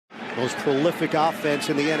Most prolific offense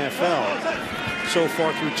in the NFL so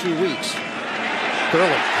far through 2 weeks. Gurley,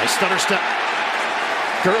 nice stutter step.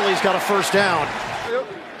 Gurley's got a first down.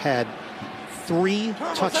 Had 3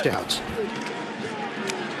 touchdowns.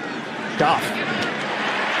 Goff.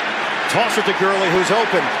 Toss it to Gurley, who's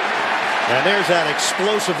open. And there's that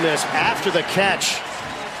explosiveness after the catch.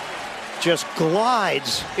 Just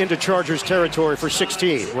glides into Chargers territory for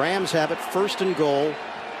 16. Rams have it first and goal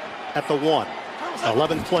at the 1.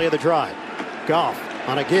 11th play of the drive. Goff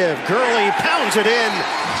on a give. Gurley pounds it in.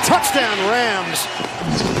 Touchdown Rams.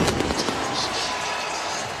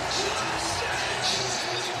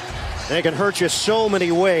 They can hurt you so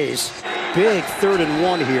many ways. Big 3rd and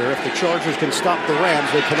 1 here. If the Chargers can stop the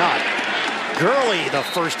Rams, they cannot. Gurley, the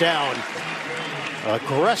first down.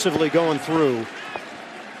 Aggressively going through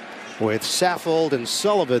with Saffold and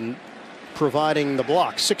Sullivan providing the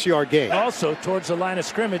block. 6-yard gain. Also towards the line of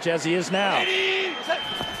scrimmage as he is now.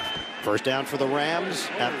 First down for the Rams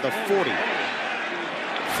at the 40.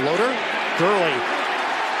 Floater. Gurley.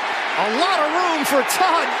 A lot of room for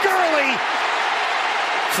Todd Gurley.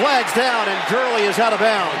 Flags down and Gurley is out of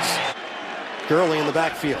bounds. Gurley in the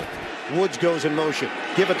backfield. Woods goes in motion.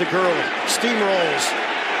 Give it to Gurley. Steamrolls.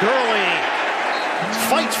 Gurley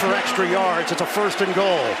fights for extra yards. It's a first and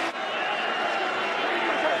goal.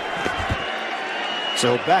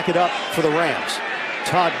 So back it up for the Rams.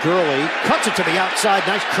 Todd Gurley cuts it to the outside.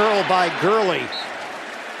 Nice curl by Gurley.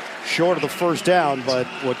 Short of the first down, but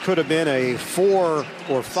what could have been a 4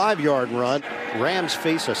 or 5 yard run. Rams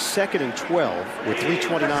face a 2nd and 12 with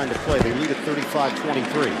 3:29 to play. They lead at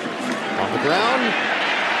 35-23. On the ground,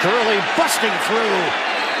 Gurley busting through,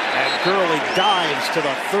 and Gurley dives to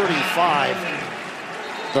the 35.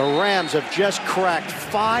 The Rams have just cracked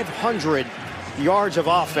 500 yards of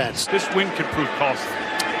offense. This win could prove costly.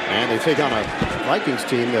 And they take on a Vikings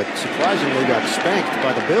team that surprisingly got spanked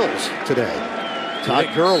by the Bills today. Todd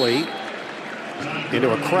Gurley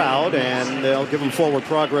into a crowd, and they'll give him forward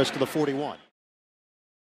progress to the 41.